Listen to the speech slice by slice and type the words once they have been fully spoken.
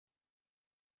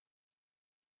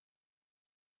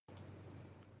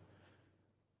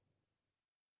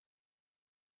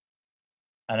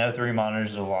I know 3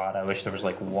 monitors is a lot. I wish there was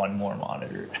like one more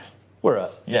monitor. We're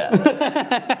up. Yeah.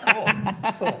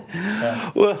 Cool.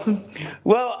 Yeah.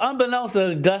 Well, unbeknownst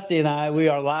to Dusty and I, we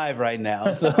are live right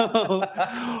now. So,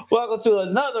 welcome to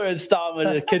another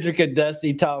installment of Kendrick and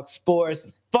Dusty Talk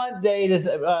Sports. Fun day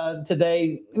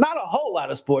today. Not a whole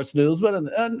lot of sports news, but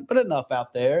enough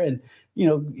out there. And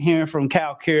hearing from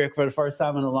Cal Kuric for the first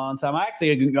time in a long time. I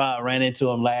actually ran into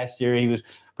him last year. He was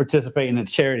participating in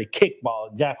charity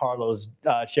kickball, Jack Harlow's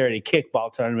charity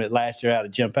kickball tournament last year out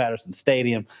at Jim Patterson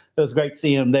Stadium. It was great to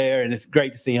see him there, and it's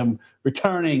great to see him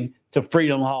returning to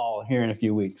Freedom Hall here in a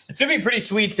few weeks. It's going to be pretty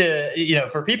sweet to,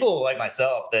 for people like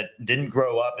myself that didn't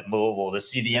grow up in Louisville, to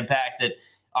see the impact that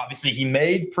obviously he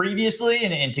made previously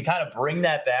and to kind of bring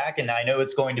that back. And I know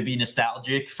it's going to be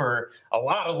nostalgic for a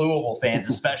lot of Louisville fans,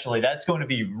 especially. That's going to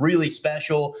be really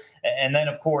special. And then,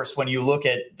 of course, when you look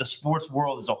at the sports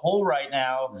world as a whole right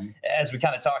now, as we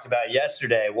kind of talked about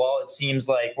yesterday, while it seems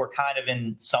like we're kind of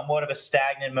in somewhat of a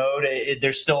stagnant mode,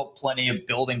 there's still plenty of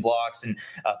building blocks and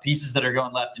pieces that are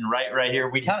going left and right here.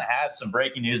 We kind of have some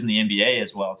breaking news in the NBA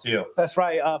as well, too. That's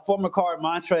right. Former guard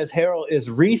Montrezl Harrell is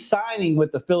re-signing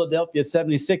with the Philadelphia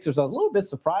 76ers. I was a little bit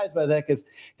surprised by that because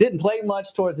he didn't play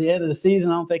much towards the end of the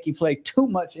season. I don't think he played too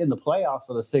much in the playoffs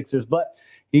for the Sixers, but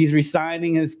he's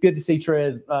re-signing, and it's good to see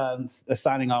Trez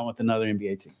signing on with another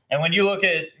NBA team. And when you look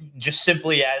at just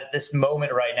simply at this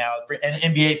moment right now for an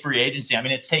NBA free agency, I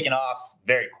mean, it's taken off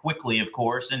very quickly, of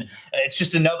course, and it's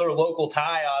just another local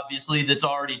tie, obviously, that's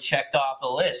already checked off the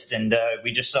list. And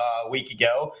we just saw a week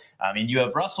ago, I mean, you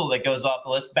have Russell that goes off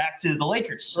the list back to the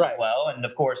Lakers as well. And,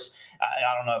 of course,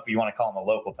 I don't know if you want to call him a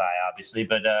local tie, obviously,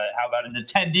 but how about an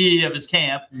attendee of his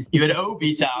camp? You had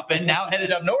Obi Toppin, now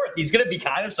headed up north. He's going to be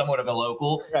kind of somewhat of a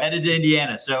local, headed to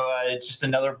Indiana. So it's just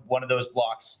another one of those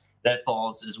blocks that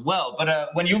falls as well. But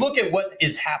when you look at what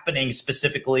is happening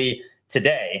specifically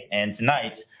today and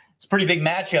tonight, it's a pretty big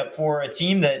matchup for a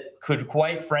team that could,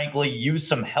 quite frankly, use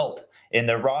some help in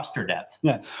their roster depth.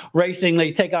 Yeah. Racing,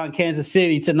 they take on Kansas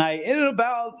City tonight in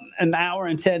about an hour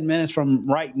and 10 minutes from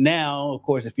right now. Of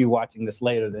course, if you're watching this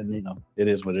later, then, it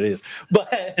is what it is.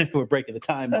 But we're breaking the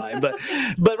timeline.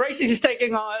 But Racing is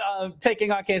taking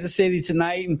on Kansas City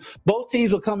tonight. And both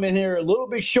teams will come in here a little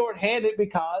bit shorthanded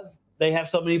because they have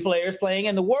so many players playing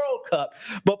in the World Cup.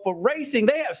 But for Racing,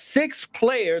 they have 6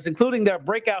 players, including their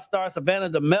breakout star, Savannah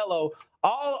DeMello.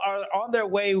 All are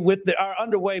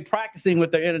underway practicing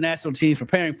with their international teams,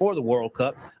 preparing for the World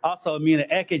Cup. Also, Amina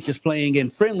Ekic is playing in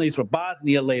friendlies for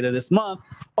Bosnia later this month,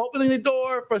 opening the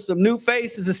door for some new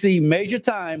faces to see major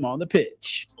time on the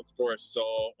pitch. Of course. So,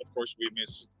 of course, we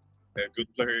miss good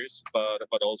players,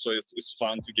 but also it's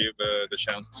fun to give the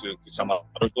chance to some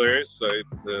other players. So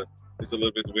it's a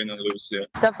little bit win and lose. Yeah.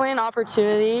 It's definitely an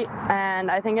opportunity,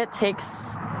 and I think it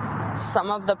takes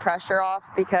some of the pressure off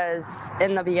because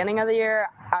in the beginning of the year,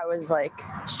 I was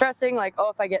stressing,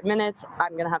 if I get minutes,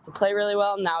 I'm going to have to play really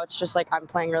well. Now it's just I'm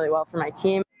playing really well for my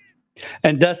team.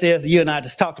 And Dusty, as you and I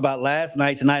just talked about last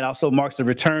night, tonight also marks the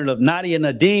return of Nadia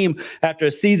Nadim after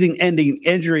a season-ending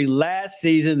injury last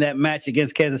season. That match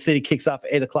against Kansas City kicks off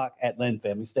at 8 o'clock at Lynn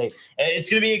Family Stadium. It's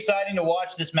going to be exciting to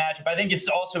watch this matchup. I think it's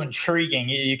also intriguing.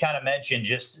 You kind of mentioned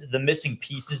just the missing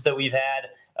pieces that we've had.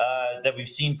 That we've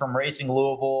seen from Racing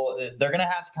Louisville. They're going to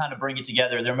have to kind of bring it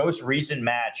together. Their most recent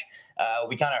match,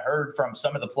 we kind of heard from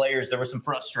some of the players there was some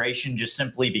frustration just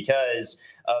simply because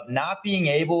of not being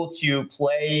able to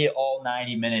play all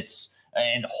 90 minutes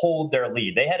and hold their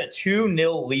lead. They had a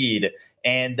 2-0 lead,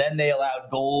 and then they allowed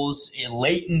goals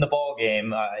late in the ball game,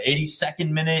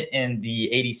 82nd minute and the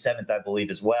 87th, I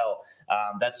believe, as well.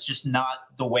 That's just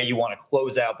not the way you want to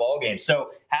close out ball games.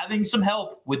 So having some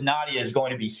help with Nadia is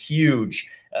going to be huge.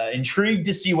 Intrigued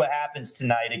to see what happens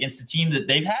tonight against a team that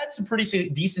they've had some pretty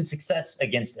decent success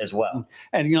against as well.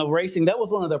 And, Racing, that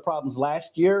was one of their problems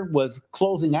last year was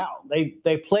closing out.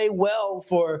 They play well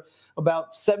for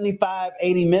about 75,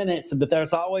 80 minutes, but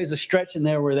there's always a stretch in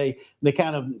there where they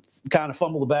kind of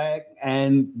fumble the bag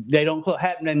and they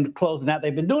haven't been closing out.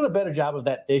 They've been doing a better job of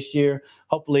that this year.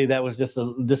 Hopefully that was just a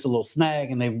little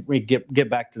snag and they get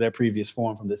back to their previous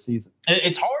form from this season.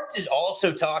 It's hard to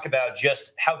also talk about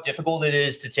just how difficult it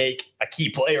is to take a key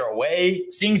player away.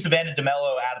 Seeing Savannah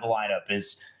DeMello out of the lineup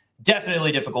is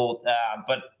definitely difficult.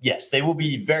 But yes, they will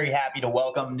be very happy to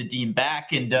welcome Nadim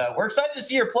back. And we're excited to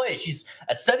see her play. She's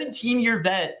a 17-year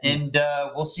vet, and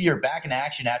we'll see her back in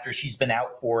action after she's been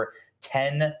out for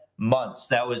 10 months.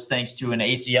 That was thanks to an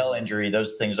ACL injury.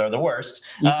 Those things are the worst.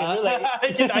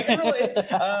 I can relate.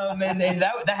 And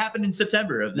that happened in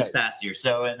September of this past year.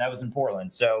 So, and that was in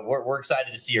Portland. So we're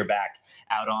excited to see her back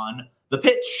out on the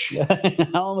pitch.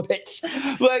 On the pitch.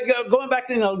 But going back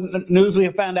to news we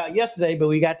found out yesterday, but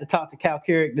we got to talk to Cal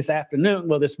Kuric this afternoon.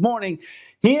 Well, this morning,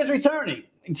 he is returning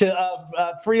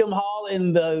to Freedom Hall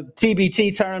in the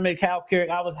TBT tournament. Cal Kuric,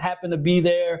 I happened to be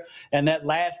there in that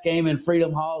last game in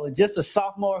Freedom Hall. Just a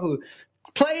sophomore who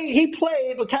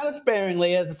played, but kind of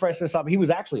sparingly as a freshman sophomore. He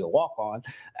was actually a walk-on,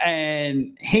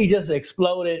 and he just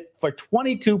exploded for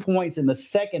 22 points in the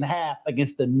second half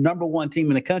against the number one team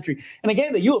in the country. And a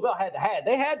game that U of L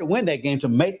they had to win that game to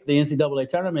make the NCAA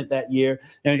tournament that year.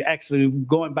 And actually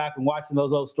going back and watching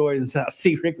those old stories and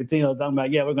see Rick Pitino talking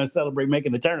about, we're going to celebrate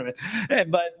making the tournament.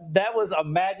 But that was a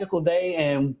magical day,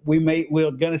 and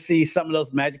we're going to see some of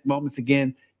those magic moments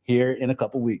again here in a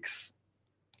couple weeks.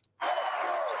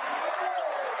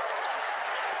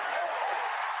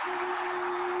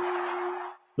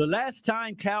 The last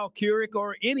time Cal Kuric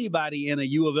or anybody in a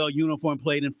U of L uniform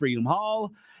played in Freedom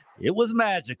Hall, it was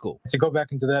magical. To go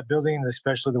back into that building,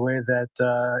 especially the way that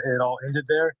it all ended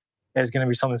there, is going to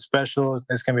be something special.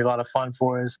 It's going to be a lot of fun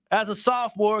for us. As a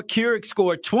sophomore, Kuric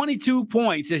scored 22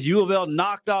 points as U of L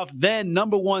knocked off then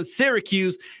number one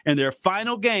Syracuse in their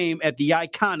final game at the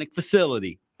iconic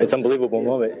facility. It's an unbelievable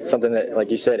moment. It's something that, like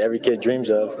you said, every kid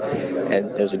dreams of,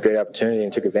 and there's a great opportunity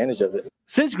and took advantage of it.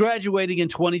 Since graduating in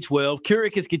 2012,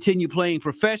 Kuric has continued playing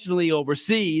professionally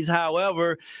overseas.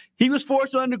 However, he was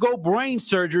forced to undergo brain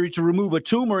surgery to remove a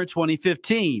tumor in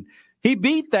 2015. He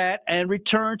beat that and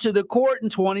returned to the court in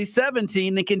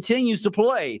 2017 and continues to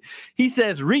play. He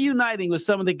says reuniting with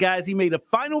some of the guys he made a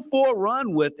Final Four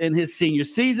run with in his senior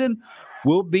season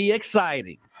will be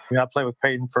exciting. I played with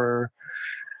Peyton for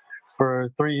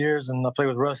 3 years, and I played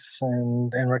with Russ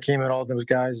and Rakeem and all those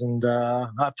guys. And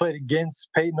I played against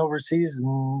Peyton overseas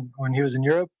when he was in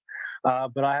Europe,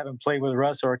 but I haven't played with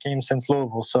Russ or Rakeem since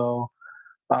Louisville. So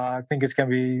I think it's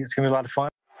gonna be a lot of fun.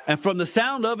 And from the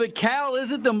sound of it, Cal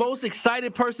isn't the most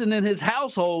excited person in his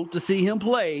household to see him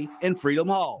play in Freedom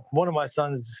Hall. One of my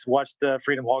sons watched the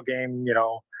Freedom Hall game,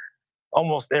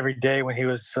 almost every day when he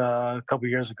was a couple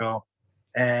years ago.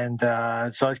 And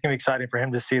so it's going to be exciting for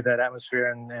him to see that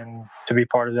atmosphere and to be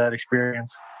part of that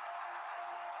experience.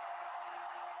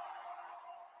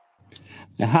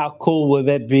 And how cool would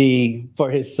that be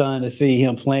for his son to see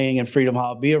him playing in Freedom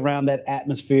Hall, be around that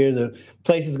atmosphere? The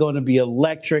place is going to be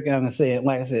electric. And I'm going to say it,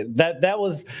 like I said, that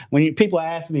was when people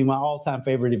ask me my all-time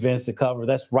favorite events to cover.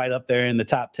 That's right up there in the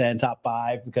top 10, top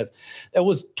 5, because there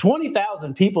was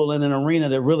 20,000 people in an arena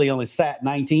that really only sat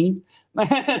 19.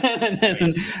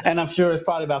 And I'm sure it's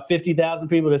probably about 50,000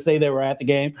 people that say they were at the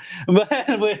game. But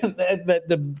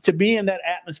to be in that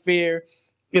atmosphere,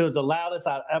 it was the loudest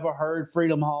I've ever heard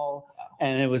Freedom Hall.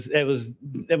 And it was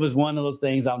one of those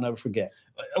things I'll never forget.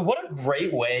 What a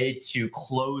great way to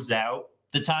close out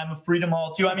the time of Freedom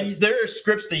Hall, too. I mean, there are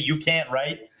scripts that you can't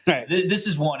write. Right. This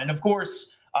is one. And, of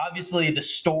course, obviously the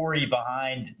story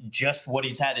behind just what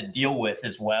he's had to deal with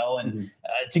as well. And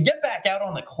to get back out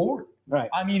on the court. Right.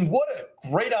 I mean, what a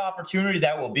great opportunity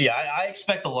that will be. I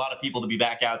expect a lot of people to be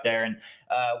back out there, and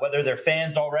whether they're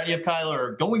fans already of Kyler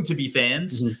or going to be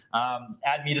fans,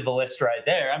 add me to the list right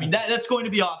there. I mean, that's going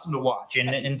to be awesome to watch,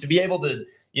 and to be able to,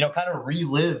 kind of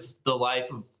relive the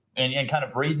life of and kind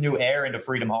of breathe new air into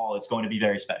Freedom Hall. It's going to be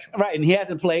very special. Right, and he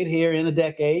hasn't played here in a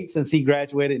decade since he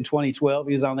graduated in 2012.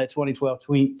 He was on that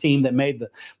 2012 team that made the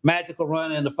magical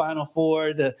run in the Final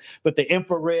Four with the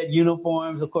infrared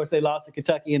uniforms. Of course, they lost to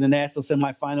Kentucky in the national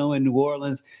semifinal in New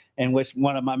Orleans, in which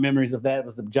one of my memories of that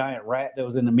was the giant rat that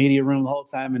was in the media room the whole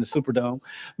time in the Superdome.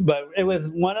 But it was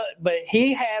but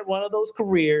he had one of those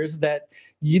careers that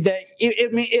you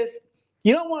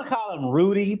don't want to call him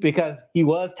Rudy because he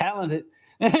was talented.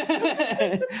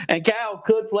 And Cal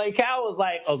could play. Cal was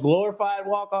like a glorified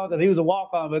walk-on because he was a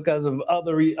walk-on because of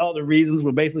other reasons,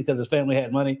 but basically because his family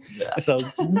had money. Yeah. So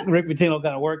Rick Pitino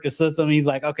kind of worked the system. He's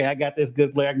like, okay, I got this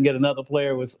good player. I can get another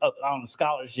player on a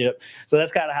scholarship. So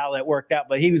that's kind of how that worked out.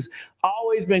 But he was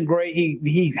always been great.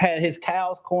 He had his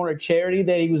Cal's Corner charity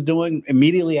that he was doing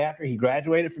immediately after he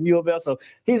graduated from U of L. So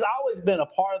he's always been a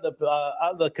part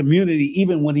of the community,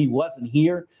 even when he wasn't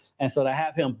here. And so to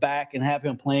have him back and have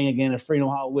him playing again at Freedom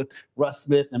Hall with Russ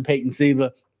Smith and Peyton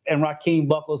Siva and Rakeem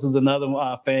Buckles, who's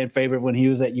another fan favorite when he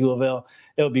was at U of L,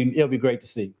 it'll be great to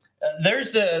see.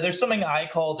 There's something I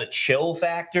call the chill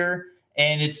factor.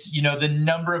 And it's, the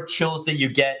number of chills that you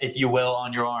get, if you will,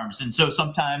 on your arms. And so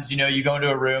sometimes, you go into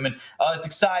a room and it's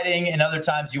exciting. And other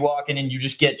times you walk in and you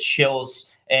just get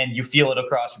chills and you feel it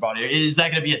across your body. Is that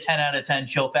going to be a 10 out of 10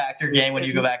 chill factor game when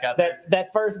you go back out there?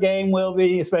 That first game will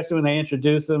be, especially when they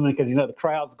introduce them, because the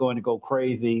crowd's going to go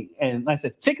crazy. And like I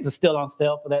said, tickets are still on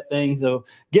sale for that thing, so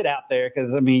get out there,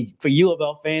 because for U of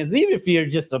L fans, even if you're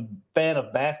just a fan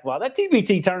of basketball, that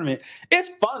TBT tournament, it's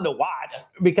fun to watch,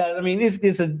 because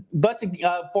it's a bunch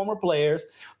of former players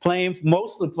playing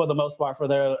mostly, for the most part, for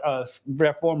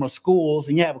their former schools.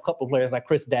 And you have a couple of players like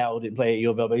Chris Dow, didn't play at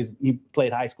U of L, but he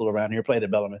played high school around here, played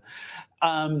at Bellarmine.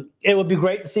 It would be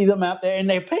great to see them out there, and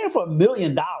they're paying for $1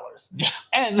 million.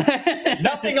 And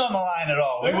nothing on the line at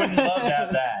all. We wouldn't love to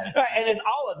have that. Right, and it's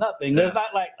all or nothing. There's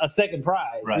not like a second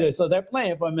prize. Right. So they're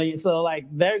playing for $1 million. So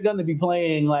they're going to be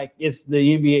playing like it's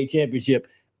the NBA championship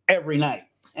every night.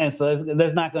 And so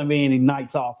there's not going to be any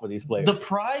nights off for these players. The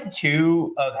pride,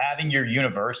 too, of having your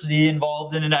university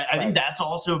involved in it, I think that's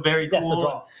also very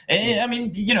cool.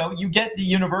 And you get the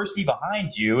university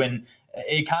behind you, and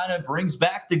it kind of brings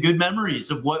back the good memories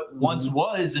of what once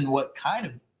was and what kind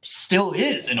of still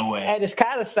is, in a way. And it's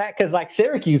kind of sad because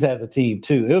Syracuse has a team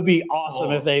too. It would be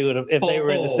awesome if they were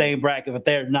in the same bracket, but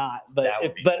they're not. But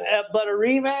but a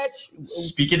rematch,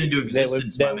 speak it into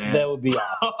existence, my man. That would be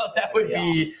awesome. That would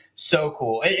be so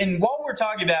cool. And while we're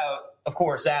talking about, of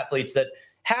course, athletes that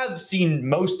have seen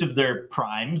most of their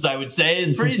primes, I would say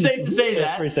it's pretty safe to say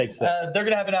that. Pretty safe to say. They're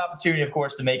going to have an opportunity, of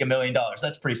course, to make $1 million.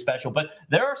 That's pretty special. But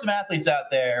there are some athletes out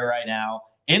there right now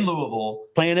in Louisville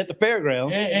playing at the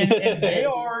fairgrounds, and they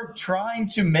are trying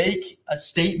to make a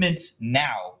statement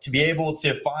now to be able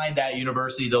to find that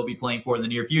university they'll be playing for in the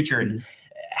near future. And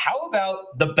how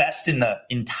about the best in the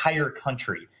entire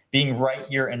country being right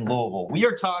here in Louisville? We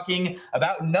are talking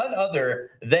about none other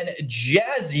than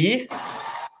Jazzy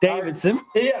Davidson.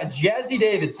 Jazzy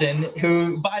Davidson,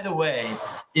 who, by the way,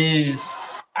 is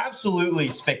absolutely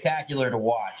spectacular to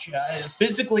watch.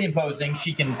 Physically imposing.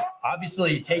 She can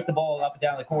obviously take the ball up and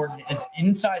down the court and is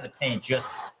inside the paint, just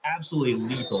absolutely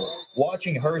lethal.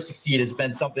 Watching her succeed has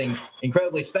been something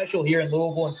incredibly special here in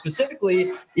Louisville, and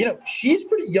specifically, she's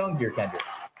pretty young here, Kendrick.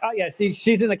 Oh, yeah.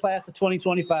 She's in the class of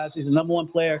 2025. She's the number 1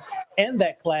 player in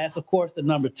that class. Of course, the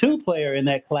number 2 player in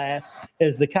that class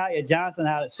is Zakiya Johnson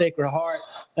out at Sacred Heart.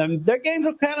 Their games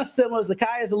are kind of similar.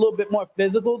 Zakiya is a little bit more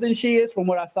physical than she is from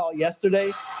what I saw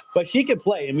yesterday, but she can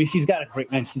play. She's got a great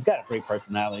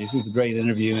personality. She's a great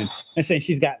interview. And saying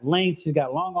she's got length, she's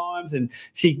got long arms, and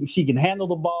she can handle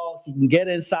the ball. She can get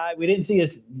inside. We didn't see her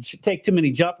take too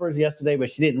many jumpers yesterday, but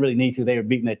she didn't really need to. They were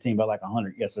beating that team by like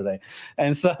 100 yesterday.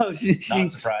 And so she's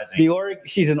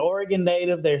she's an Oregon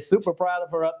native. They're super proud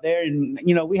of her up there. And,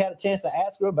 we had a chance to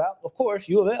ask her about, of course,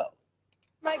 U of L.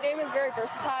 My game is very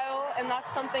versatile, and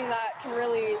that's something that can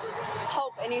really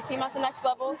help any team at the next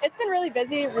level. It's been really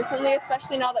busy recently,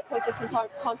 especially now that coaches can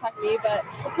contact me, but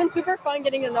it's been super fun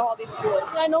getting to know all these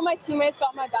schools. And I know my teammates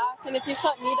got my back, and if you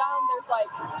shut me down,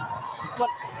 there's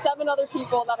 7 other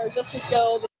people that are just as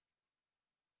skilled.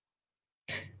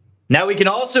 Now, we can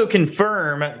also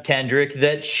confirm, Kendrick,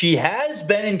 that she has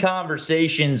been in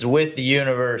conversations with the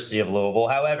University of Louisville.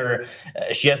 However,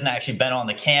 she hasn't actually been on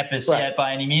the campus yet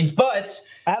by any means, but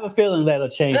I have a feeling that'll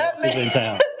change if she's in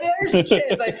town. There's a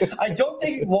chance. I don't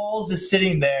think Walls is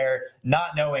sitting there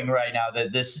not knowing right now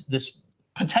that this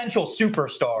potential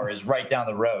superstar is right down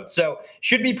the road. So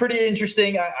should be pretty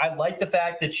interesting. I like the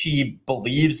fact that she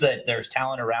believes that there's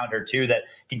talent around her too that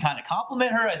can kind of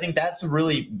complement her. I think that's a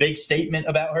really big statement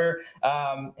about her.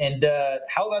 And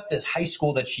how about this high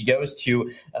school that she goes to,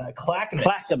 Clackamas.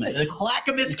 The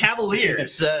Clackamas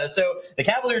Cavaliers. So the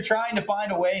Cavaliers trying to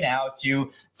find a way now to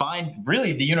find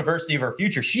really the university of her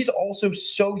future. She's also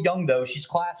so young, though. She's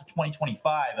class of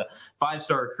 2025, a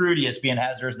 5-star recruit. ESPN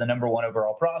has her as the number 1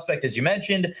 overall prospect, as you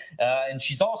mentioned. And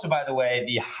she's also, by the way,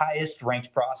 the highest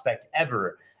ranked prospect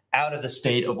ever out of the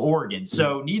state of Oregon.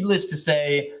 So needless to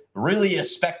say, really a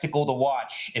spectacle to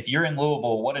watch. If you're in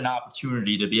Louisville, what an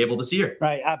opportunity to be able to see her.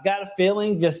 Right. I've got a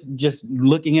feeling, just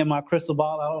looking at my crystal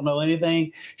ball, I don't know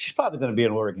anything, she's probably going to be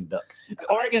an Oregon Duck.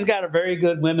 Oregon's got a very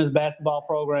good women's basketball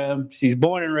program. She's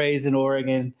born and raised in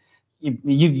Oregon.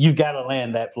 You've got to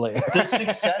land that player. The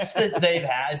success that they've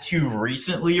had too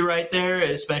recently right there,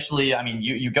 especially,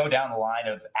 you go down the line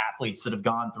of athletes that have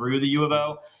gone through the U of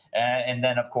O. And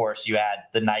then, of course, you add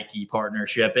the Nike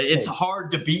partnership. It's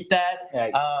hard to beat that.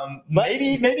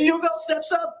 Maybe U of L steps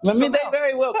up. They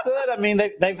very well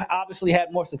could. They've obviously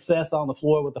had more success on the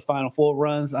floor with the Final Four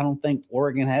runs. I don't think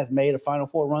Oregon has made a Final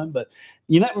Four run, but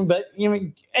Jeff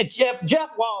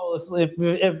Wallace,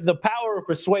 if the power of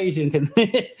persuasion can,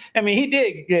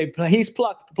 he's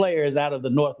plucked players out of the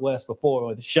Northwest before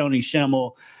with Shoni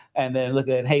Schimmel. And then look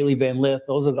at Haley Van Lith.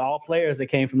 Those are all players that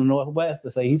came from the Northwest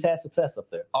to say he's had success up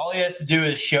there. All he has to do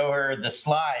is show her the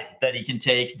slide that he can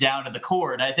take down to the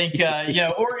court. I think,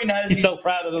 Oregon has. He's so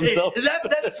proud of himself.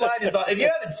 That slide is, if you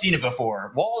haven't seen it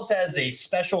before, Walls has a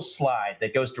special slide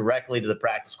that goes directly to the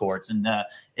practice courts. And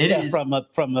it is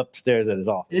from upstairs at his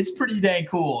office. It's pretty dang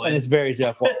cool. And it's very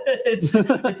Jeff Walls.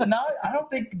 it's not, I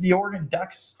don't think the Oregon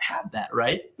Ducks have that,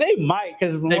 right? They might,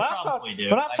 because when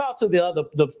I talked to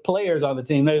the players on the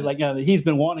team, they was like, he's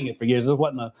been wanting it for years. This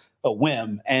wasn't a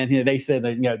whim, and they said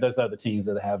that there's other teams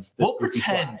that have. We'll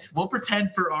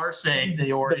pretend for our sake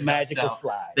the Oregon magical Ducks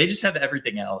slide. They just have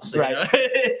everything else, right?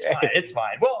 It's fine. It's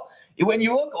fine. Well, when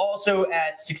you look also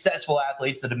at successful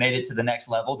athletes that have made it to the next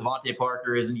level, Devontae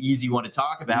Parker is an easy one to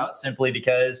talk about, simply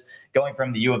because going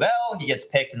from the U of L, he gets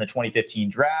picked in the 2015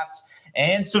 draft,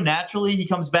 and so naturally he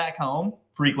comes back home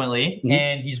frequently,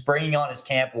 and he's bringing on his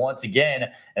camp once again,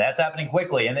 and that's happening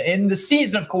quickly. And in the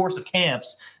season, of course, of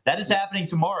camps, that is happening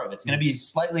tomorrow. It's going to be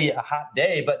slightly a hot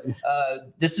day, but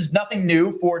this is nothing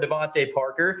new for Devontae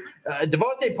Parker.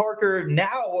 Devontae Parker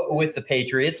now with the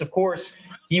Patriots, of course.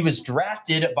 He was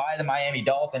drafted by the Miami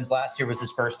Dolphins. Last year was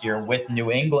his first year with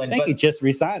New England. I think he just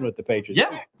re-signed with the Patriots.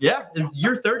 Yeah.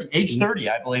 Year 30, age 30,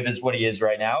 I believe, is what he is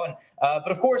right now. And but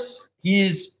of course,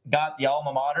 he's got the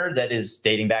alma mater that is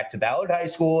dating back to Ballard High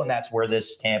School, and that's where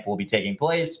this camp will be taking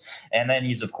place. And then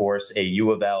he's, of course, a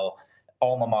U of L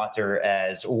alma mater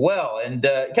as well. And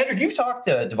Kendrick, you've talked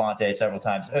to Devontae several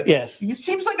times. Yes. He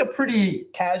seems like a pretty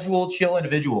casual, chill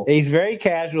individual. He's very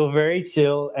casual, very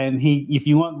chill. And if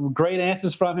you want great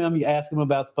answers from him, you ask him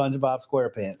about SpongeBob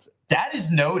SquarePants. That is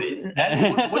noted.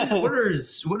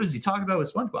 What does he talk about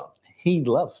with SpongeBob? He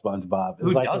loves SpongeBob.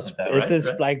 Who doesn't?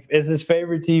 It's his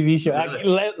favorite TV show.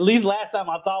 Really? At least last time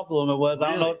I talked to him, it was. Really?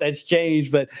 I don't know if that's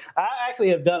changed, but I actually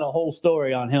have done a whole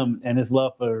story on him and his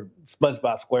love for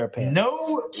SpongeBob SquarePants.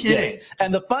 No kidding. Yes.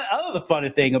 And the funny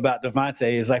thing about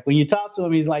Devontae is, like, when you talk to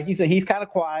him, he's kind of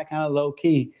quiet, kind of low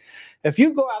key. If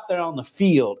you go out there on the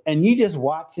field and you just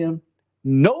watch him,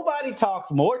 nobody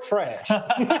talks more trash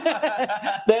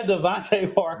than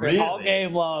Devontae Parker all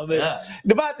game long. Yeah.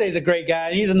 Devontae's a great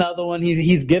guy. He's another one.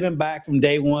 He's given back from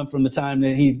day one, from the time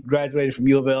that he graduated from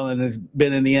U of L and has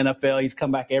been in the NFL. He's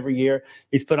come back every year.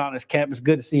 He's put on his camp. It's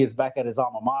good to see he's back at his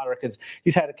alma mater, because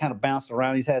he's had to kind of bounce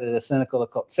around. He's had it at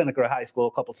Seneca High School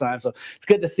a couple times. So it's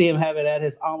good to see him have it at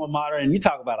his alma mater. And you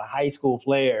talk about a high school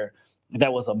player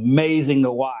that was amazing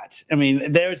to watch. I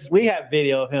mean, we have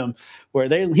video of him where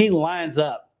he lines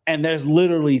up and there's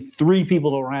literally 3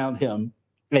 people around him,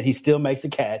 and he still makes a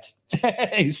catch.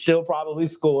 He still probably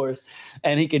scores,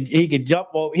 and he could jump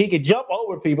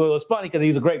over people. It was funny because he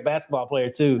was a great basketball player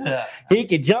too. Yeah. He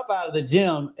could jump out of the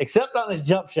gym, except on his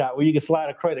jump shot where you could slide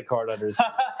a credit card under his.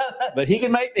 But he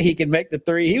can make the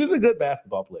 3. He was a good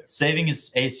basketball player. Saving his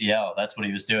ACL. That's what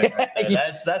he was doing. Right there.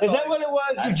 Is that what it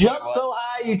was? You jumped so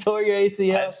high, you tore your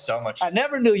ACL. I have so much. I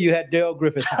never knew you had Dale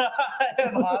Griffith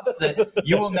hops that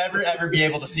you will never ever be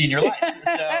able to see in your life.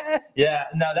 So yeah,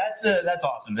 no, that's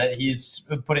awesome that he's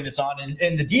putting this on,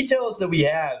 and the details that we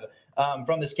have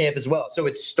from this camp as well. So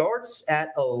it starts at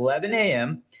 11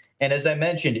 a.m. and as I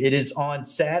mentioned, it is on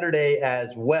Saturday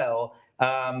as well.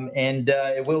 And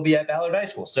it will be at Ballard High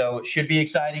School. So it should be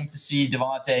exciting to see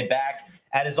Devontae back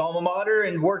at his alma mater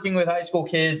and working with high school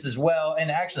kids as well. And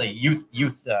actually youth,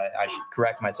 I should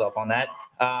correct myself on that.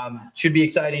 Should be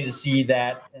exciting to see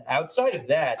that. Outside of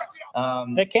that,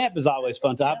 that camp is always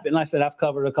fun. And like I said, I've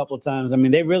covered it a couple of times. I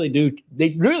mean, they really do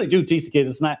teach the kids.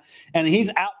 It's not, and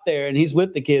he's out there and he's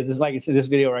with the kids. It's like you see this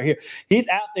video right here. He's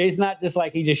out there. He's not just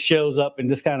like he just shows up and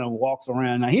just kind of walks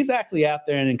around. Now he's actually out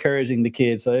there and encouraging the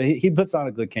kids. So he puts on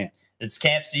a good camp. It's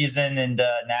camp season, and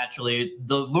naturally,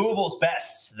 the Louisville's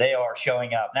best, they are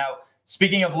showing up. Now,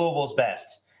 speaking of Louisville's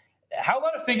best, how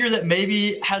about a figure that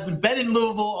maybe hasn't been in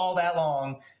Louisville all that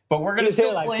long, but we're going to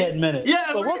still like 10 minutes.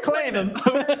 Yeah, but we'll claim him.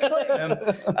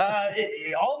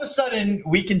 All of a sudden,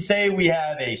 we can say we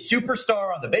have a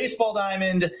superstar on the baseball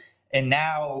diamond, and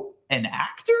now an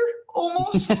actor,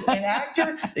 almost an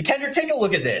actor. Kendrick, take a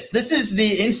look at this. This is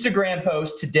the Instagram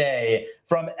post today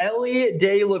from Ellie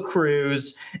De La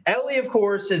Cruz. Ellie, of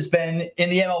course, has been in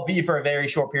the MLB for a very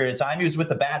short period of time. He was with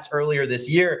the Bats earlier this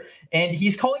year, and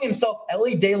he's calling himself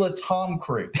Ellie De La Tom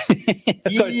Cruise.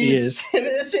 Of course he is.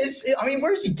 I mean,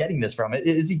 where is he getting this from?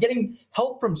 Is he getting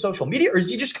help from social media, or is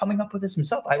he just coming up with this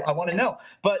himself? I want to know.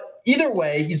 But either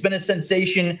way, he's been a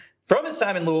sensation from his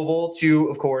time in Louisville to,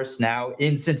 of course, now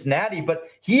in Cincinnati. But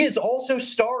he is also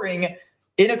starring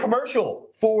in a commercial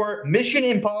for Mission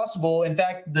Impossible. In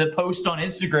fact, the post on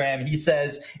Instagram, he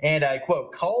says, and I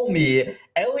quote, "Call me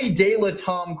Ellie De La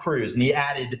Tom Cruise." And he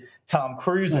added Tom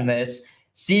Cruise in this.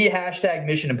 See hashtag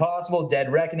Mission Impossible,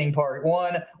 Dead Reckoning Part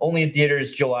 1, only in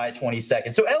theaters July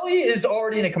 22nd. So Ellie is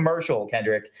already in a commercial,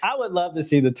 Kendrick. I would love to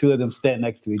see the two of them stand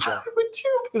next to each other. I would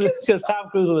too. Because Tom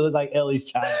Cruise would look like Ellie's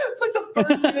child. It's like the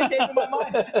first thing that came to my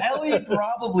mind. Ellie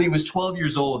probably was 12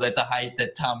 years old at the height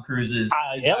that Tom Cruise is.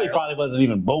 Ellie probably wasn't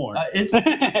even born. It's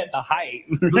at the height.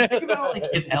 Think about like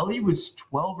if Ellie was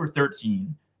 12 or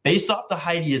 13, based off the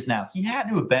height he is now, he had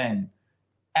to have been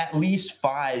at least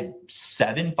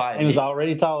 5'7", 5'8". He was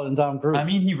already taller than Tom Cruise. I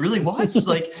mean, he really was.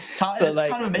 Like, Tom, So, it's like-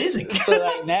 kind of amazing. So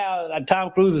like now,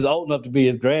 Tom Cruise is old enough to be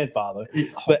his grandfather,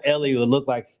 but Ellie would look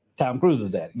like Tom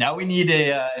Cruise's daddy. Now we need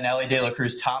an Ellie De La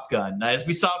Cruz Top Gun, as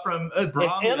we saw from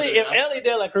Brom. If Ellie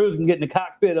De La Cruz can get in the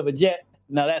cockpit of a jet,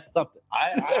 now that's something.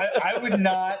 I would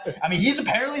not. I mean, he's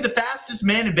apparently the fastest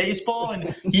man in baseball,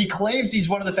 and he claims he's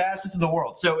one of the fastest in the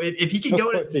world. So if he can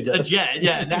go to a jet,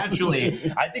 yeah, naturally,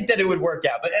 I think that it would work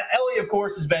out. But Ellie, of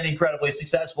course, has been incredibly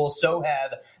successful. So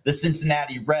have the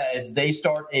Cincinnati Reds. They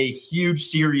start a huge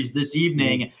series this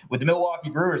evening with the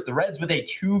Milwaukee Brewers. The Reds with a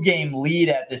 2-game lead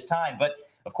at this time, but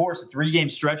of course, a 3-game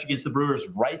stretch against the Brewers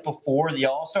right before the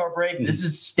All-Star break. This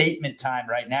is statement time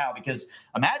right now, because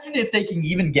imagine if they can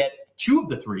even get 2 of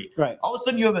the 3. Right. All of a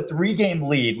sudden, you have a 3-game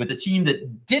lead with a team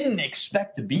that didn't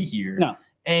expect to be here. No.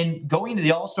 And going into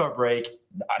the All-Star break,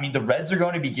 I mean, the Reds are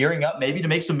going to be gearing up maybe to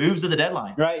make some moves at the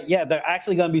deadline. Right. Yeah, they're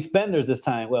actually going to be spenders this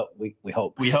time. Well, we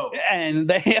hope. We hope. And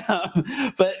they,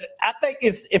 but I think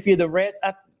if you're the Reds,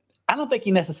 I don't think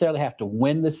you necessarily have to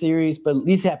win the series, but at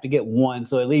least you have to get one.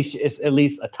 So at least it's at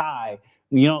least a tie.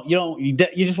 You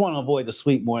just want to avoid the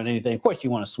sweep more than anything. Of course, you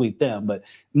want to sweep them, but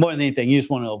more than anything, you just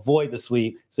want to avoid the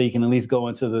sweep so you can at least go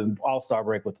into the All-Star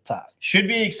break with the tie. Should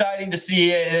be exciting to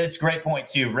see. It's a great point,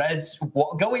 too. Reds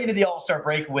going into the All-Star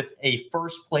break with a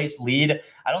first-place lead.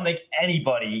 I don't think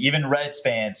anybody, even Reds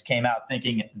fans, came out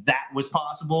thinking that was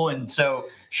possible. And so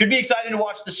should be exciting to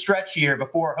watch the stretch here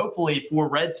before, hopefully, for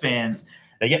Reds fans,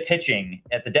 they get pitching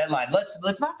at the deadline.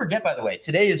 Let's not forget, by the way,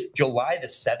 today is July the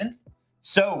 7th.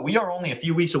 So we are only a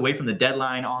few weeks away from the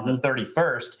deadline on the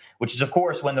 31st, which is, of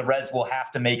course, when the Reds will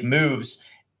have to make moves,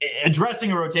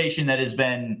 addressing a rotation that has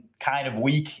been kind of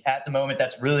weak at the moment.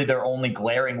 That's really their only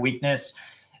glaring weakness.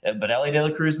 But Ellie De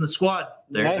La Cruz and the squad,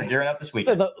 they're gearing up this week.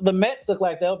 The Mets look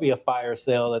like they'll be a fire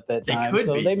sale at that time.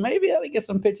 They may be able to get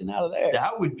some pitching out of there.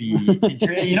 That would be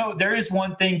intriguing. There is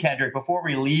one thing, Kendrick, before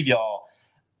we leave y'all.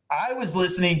 I was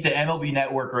listening to MLB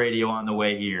Network Radio on the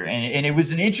way here, and it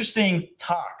was an interesting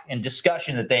talk and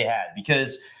discussion that they had,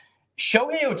 because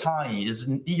Shohei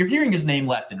Ohtani you're hearing his name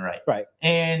left and right. Right.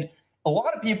 And a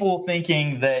lot of people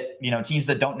thinking that, teams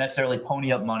that don't necessarily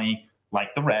pony up money,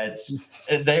 like the Reds,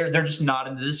 they're just not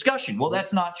in the discussion. Well,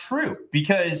 that's not true,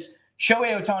 because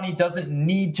Shohei Ohtani doesn't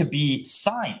need to be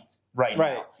signed right now.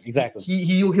 Right, exactly.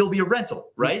 He'll be a rental,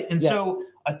 right? And so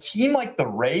a team like the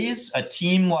Rays, a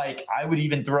team like I would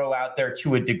even throw out there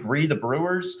to a degree the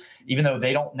Brewers, even though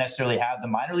they don't necessarily have the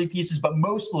minor league pieces, but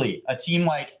mostly a team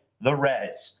like the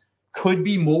Reds could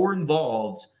be more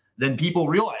involved than people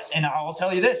realize. And I'll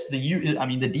tell you this, the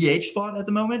DH spot at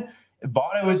the moment,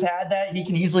 Votto has had that. He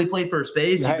can easily play first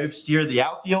base. He moves steer the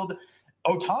outfield.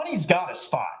 Ohtani's got a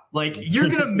spot. Like, you're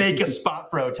going to make a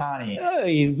spot for Ohtani.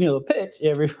 Pitch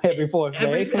every fourth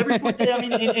day. Every fourth day. I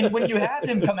mean, and when you have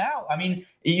him come out, I mean,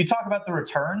 you talk about the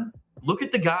return. Look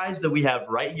at the guys that we have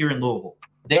right here in Louisville.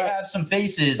 They have some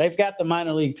faces. They've got the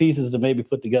minor league pieces to maybe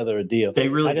put together a deal. They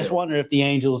really I just wonder if the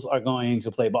Angels are going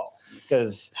to play ball.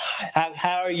 Because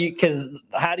how do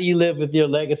you live with your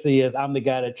legacy as I'm the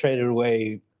guy that traded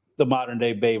away the modern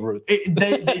day Babe Ruth? They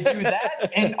do that,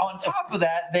 and on top of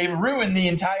that, they ruined the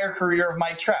entire career of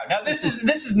Mike Trout. Now, this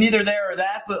is neither there or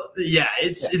that, but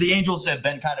the Angels have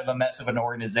been kind of a mess of an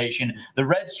organization. The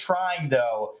Reds trying,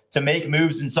 though, to make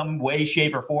moves in some way,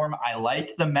 shape, or form. I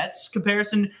like the Mets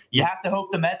comparison. You have to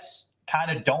hope the Mets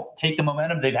kind of don't take the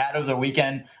momentum they've had over the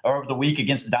weekend or over the week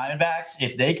against the Diamondbacks.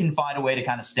 If they can find a way to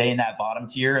kind of stay in that bottom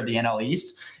tier of the NL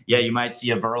East, you might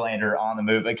see a Verlander on the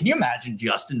move. Can you imagine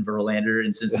Justin Verlander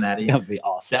in Cincinnati? That would be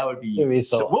awesome. That would be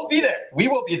so. We'll be there. We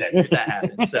will be there if that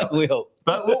happens. So we hope.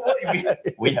 But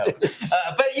we hope.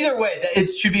 But either way, it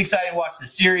should be exciting to watch the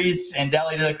series. And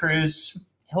Ellie De La Cruz,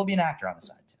 he'll be an actor on the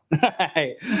side too.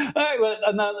 All right. Well,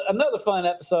 another fun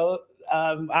episode.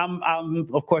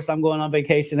 Of course, I'm going on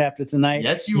vacation after tonight.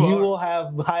 Yes, you are. You will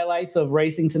have highlights of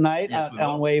racing tonight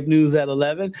on Wave News at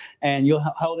 11, and you'll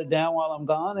hold it down while I'm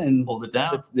gone. And hold it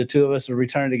down. The two of us will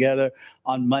return together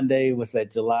on Monday. Was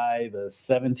that July the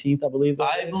 17th? I believe.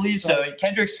 I believe so.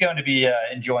 Kendrick's going to be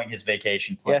enjoying his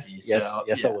vacation. Plenty, yes,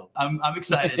 so, I will. I'm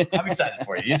excited. I'm excited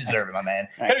for you. You deserve it, my man.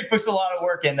 Right. Kendrick puts a lot of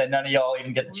work in that none of y'all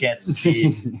even get the chance to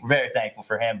see. We're very thankful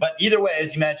for him. But either way,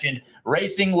 as you mentioned,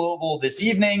 racing Louisville this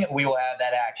evening. We will have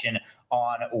that action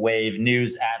on Wave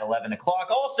News at 11 o'clock.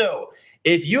 Also,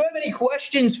 if you have any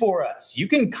questions for us, you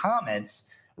can comment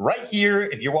right here.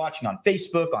 If you're watching on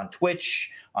Facebook, on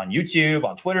Twitch, on YouTube,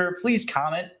 on Twitter, please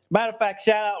comment. Matter of fact,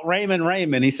 shout out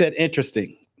Raymond. He said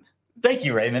interesting. Thank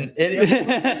you, Raymond. We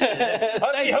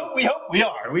hope we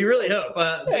are. We really hope.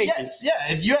 Yes,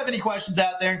 yeah. If you have any questions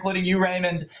out there, including you,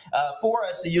 Raymond, for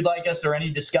us that you'd like us or any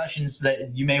discussions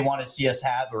that you may want to see us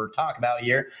have or talk about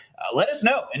here, let us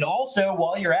know. And also,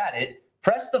 while you're at it,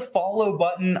 press the follow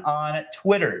button on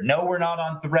Twitter. No, we're not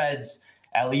on Threads,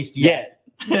 at least yet.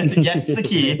 That's the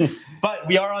key. But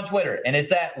we are on Twitter, and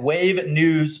it's at Wave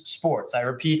News Sports. I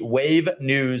repeat, Wave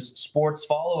News Sports.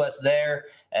 Follow us there.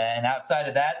 And outside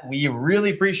of that, we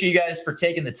really appreciate you guys for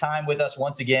taking the time with us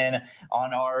once again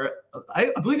on our, I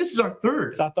believe this is our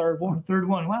third. It's our third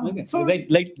one. Wow.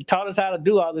 They taught us how to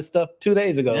do all this stuff 2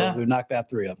 days ago. Yeah. We knocked out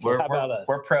 3 of them. So how about us?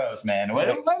 We're pros, man.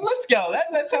 Let's go.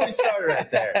 That's how we started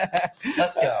right there.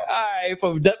 Let's go. All right.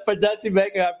 For Dusty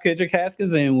Baker, I'm Kendrick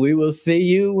Haskins, and we will see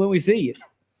you when we see you.